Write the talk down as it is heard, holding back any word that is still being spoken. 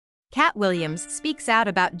Cat Williams speaks out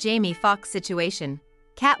about Jamie Foxx situation.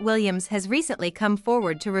 Cat Williams has recently come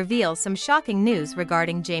forward to reveal some shocking news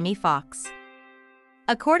regarding Jamie Foxx.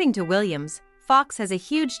 According to Williams, Foxx has a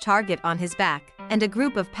huge target on his back, and a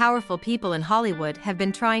group of powerful people in Hollywood have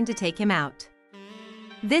been trying to take him out.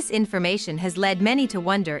 This information has led many to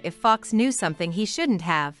wonder if Foxx knew something he shouldn't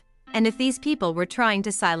have, and if these people were trying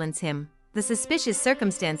to silence him. The suspicious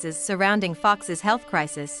circumstances surrounding Foxx's health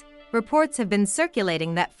crisis. Reports have been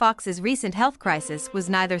circulating that Foxx's recent health crisis was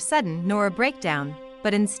neither sudden nor a breakdown,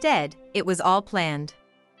 but instead, it was all planned.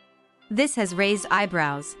 This has raised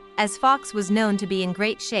eyebrows, as Foxx was known to be in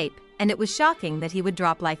great shape, and it was shocking that he would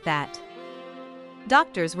drop like that.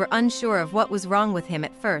 Doctors were unsure of what was wrong with him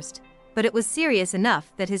at first, but it was serious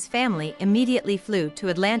enough that his family immediately flew to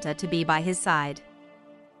Atlanta to be by his side.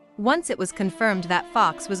 Once it was confirmed that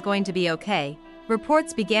Foxx was going to be okay,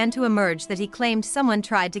 reports began to emerge that he claimed someone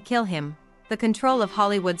tried to kill him. The control of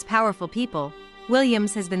Hollywood's powerful people.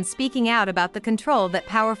 Williams has been speaking out about the control that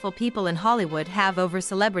powerful people in Hollywood have over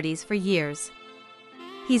celebrities for years.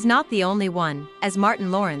 He's not the only one, as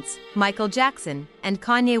Martin Lawrence, Michael Jackson, and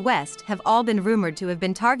Kanye West have all been rumored to have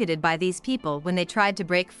been targeted by these people when they tried to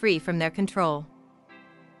break free from their control.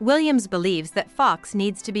 Williams believes that Foxx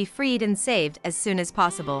needs to be freed and saved as soon as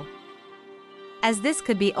possible. As this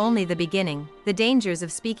could be only the beginning, the dangers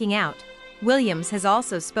of speaking out, Williams has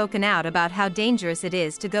also spoken out about how dangerous it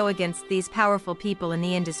is to go against these powerful people in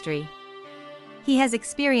the industry. He has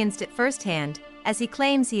experienced it firsthand, as he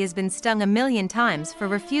claims he has been stung 1,000,000 times for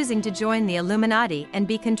refusing to join the Illuminati and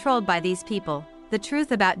be controlled by these people. The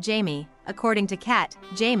truth about Jamie, according to Cat,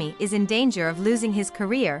 Jamie is in danger of losing his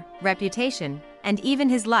career, reputation, and even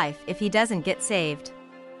his life if he doesn't get saved.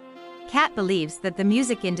 Cat believes that the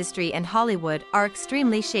music industry and Hollywood are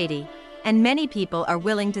extremely shady, and many people are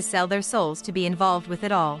willing to sell their souls to be involved with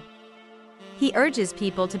it all. He urges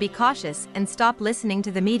people to be cautious and stop listening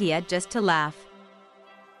to the media just to laugh.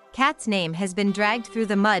 Cat's name has been dragged through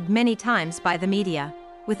the mud many times by the media,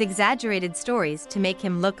 with exaggerated stories to make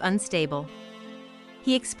him look unstable.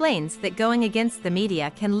 He explains that going against the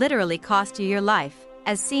media can literally cost you your life,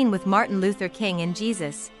 as seen with Martin Luther King and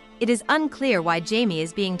Jesus. It is unclear why Jamie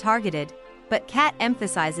is being targeted, but Cat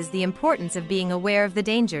emphasizes the importance of being aware of the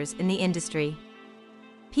dangers in the industry.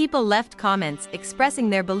 People left comments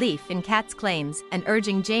expressing their belief in Cat's claims and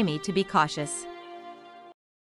urging Jamie to be cautious.